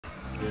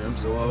Yeah,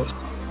 so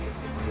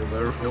you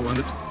better feel on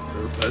it.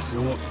 Better pass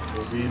you up.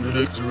 Or be in the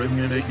next ring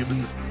and they give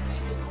it.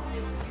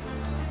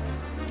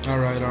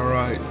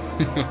 Alright.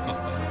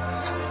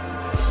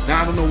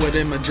 Now I don't know what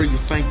imagery you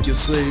think you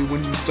see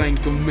when you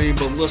think of me,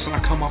 but listen, I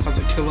come off as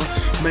a killer.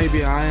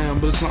 Maybe I am,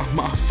 but it's not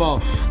my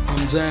fault.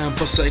 I'm damn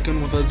forsaken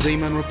with a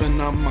demon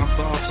ripping up my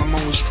thoughts. I'm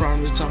always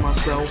trying to tell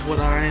myself what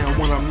I am,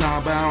 what I'm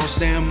not, but I don't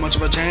stand much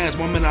of a chance.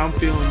 One minute I'm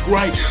feeling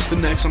great, the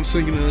next I'm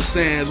sinking in the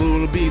sands.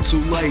 Will it be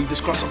too late?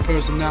 This cross of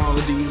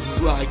personalities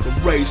is like a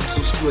race. I'm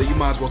so split, you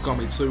might as well call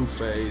me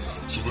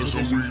Two-Face. So there's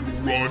no way to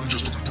run,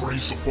 just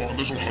embrace the fun.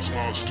 There's no hustle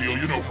on steel,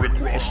 you know Rick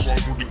Ross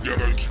is all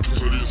together,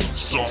 cause it isn't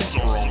so.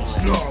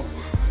 No!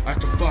 I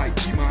have to fight,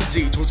 keep my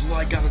D towards the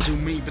light, gotta do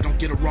me, but don't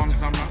get it wrong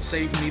if I'm not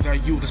safe, neither are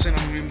you. This ain't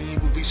on me,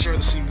 will be sure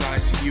the same guy I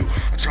see you.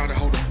 I try to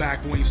hold him back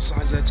when he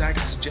decides to attack,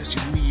 I suggest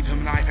you leave. Him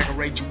and I pack a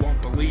rage you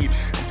won't believe.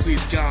 And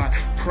please God,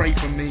 pray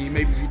for me,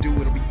 maybe if you do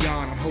it'll be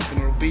gone. I'm hoping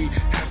it'll be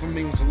half of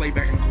me wants to lay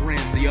back and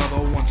grin, the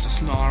other wants to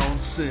snarl and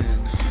sin.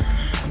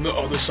 And the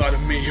other side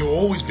of me, he'll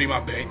always be my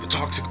bait, the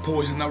toxic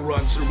poison that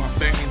runs through my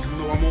veins. And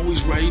though I'm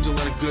always ready to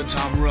let a good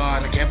time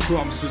ride, I can't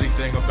promise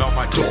anything about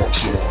my dark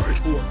side.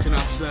 What can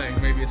I say?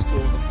 Maybe it's for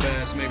the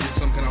best, maybe it's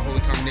some kind of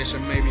holy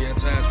cognition, maybe a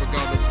test.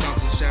 Regardless,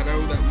 constant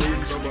shadow that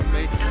looms over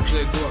me.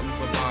 Actually a glutton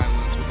for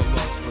violence with a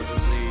lust for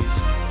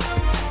disease.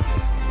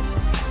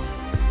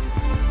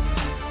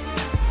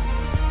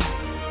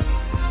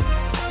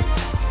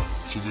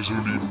 So there's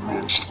no need to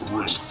run, just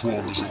embrace the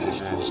fun. There's no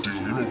hustle on steel,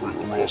 you know Rick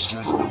Ross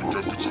is always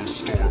going to get to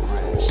Star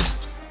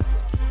Crossed.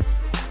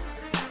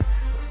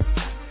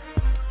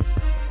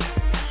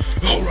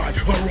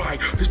 Alright,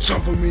 it's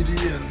time for me to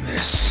end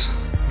this.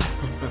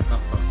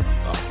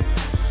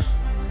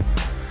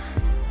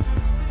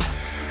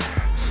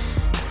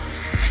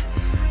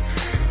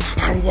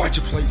 I don't like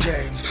to play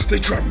games, they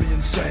drive me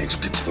insane. So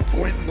get to the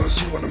point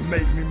unless you want to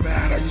make me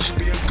mad. I used to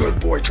be a good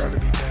boy trying to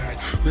be bad.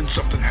 Then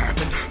something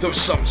happened, there was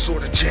some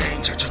sort of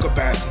change. I took a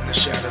bath in the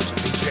shadows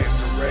and became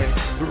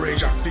the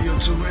rage I feel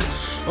to it.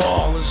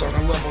 All is on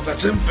a level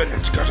that's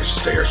infinite. Gotta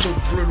stare so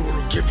brutal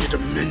it'll give you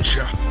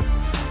dementia.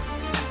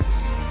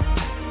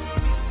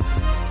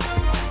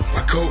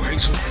 My coat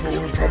hangs from the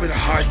floor, probably to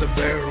hide the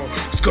barrel.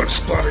 It's gonna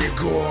splatter your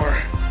gore.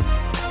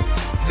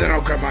 Then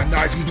I'll grab my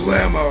knife and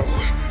blammo.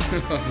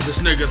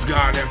 This nigga's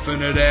got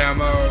infinite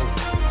ammo.